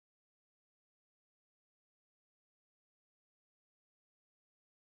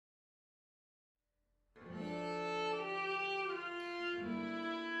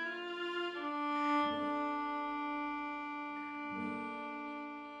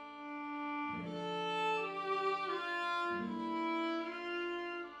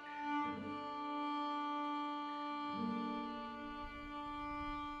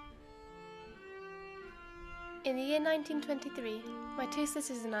In the year 1923, my two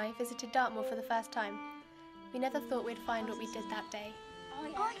sisters and I visited Dartmoor for the first time. We never thought we'd find what we did that day. Oh,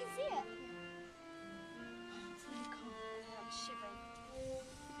 yeah. Oh, I can see it. It's really cold. I'm shivering.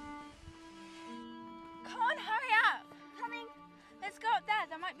 Come on, hurry up. Coming. Let's go up there.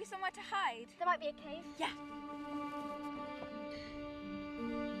 There might be somewhere to hide. There might be a cave. Yeah.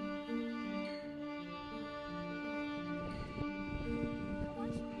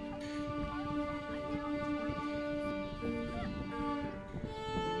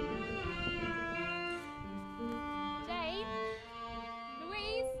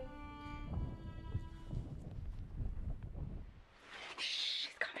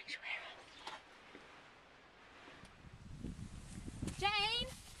 Jane!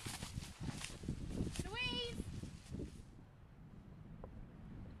 Louise!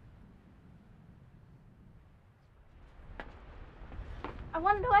 I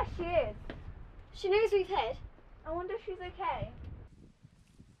wonder where she is. She knows we've hid. I wonder if she's okay.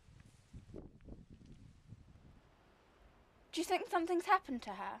 Do you think something's happened to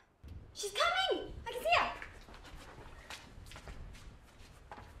her? She's coming! I can see her!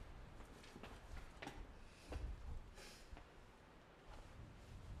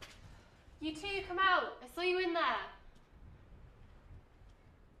 You two, come out. I saw you in there.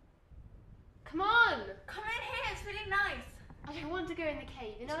 Come on. Come in here, it's really nice. I don't want to go in the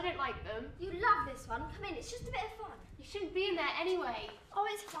cave. You know I don't like them. You love this one. Come in, it's just a bit of fun. You shouldn't be in there anyway. Oh,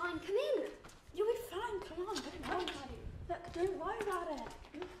 it's fine. Come in. You'll be fine, come on, don't worry about it. Look, don't worry about it.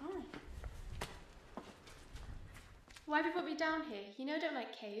 You're fine. Why have you brought me down here? You know I don't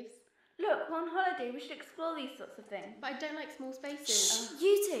like caves. Look, we're on holiday, we should explore these sorts of things. But I don't like small spaces.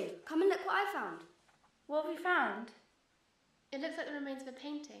 You two, come and look what I found. What have we found? It looks like the remains of a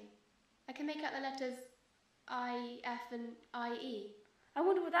painting. I can make out the letters I, F and I-E. I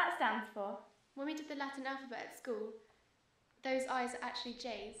wonder what that stands for. When we did the Latin alphabet at school, those I's are actually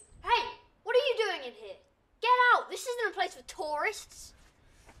J's. Hey, what are you doing in here? Get out! This isn't a place for tourists.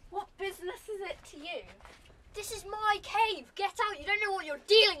 What business is it to you? This is my cave. Get out. You don't know what you're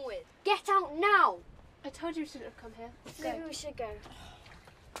dealing with. Get out now. I told you we shouldn't have come here. Let's Maybe go. we should go.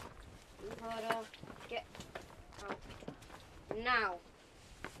 Burrator, get out. Now.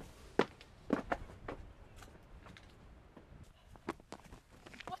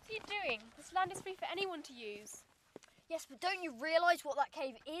 What are you doing? This land is free for anyone to use. Yes, but don't you realise what that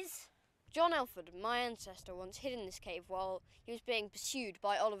cave is? John Elford, my ancestor, once hid in this cave while he was being pursued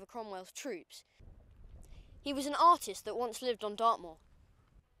by Oliver Cromwell's troops. He was an artist that once lived on Dartmoor.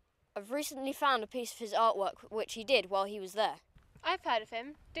 I've recently found a piece of his artwork which he did while he was there. I've heard of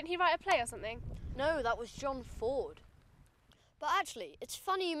him. Didn't he write a play or something? No, that was John Ford. But actually, it's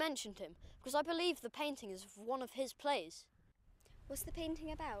funny you mentioned him, because I believe the painting is one of his plays. What's the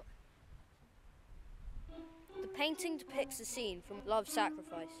painting about? The painting depicts a scene from Love's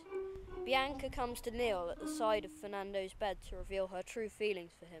Sacrifice. Bianca comes to kneel at the side of Fernando's bed to reveal her true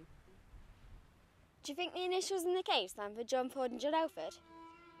feelings for him. Do you think the initials in the cave stand for John Ford and John Elford?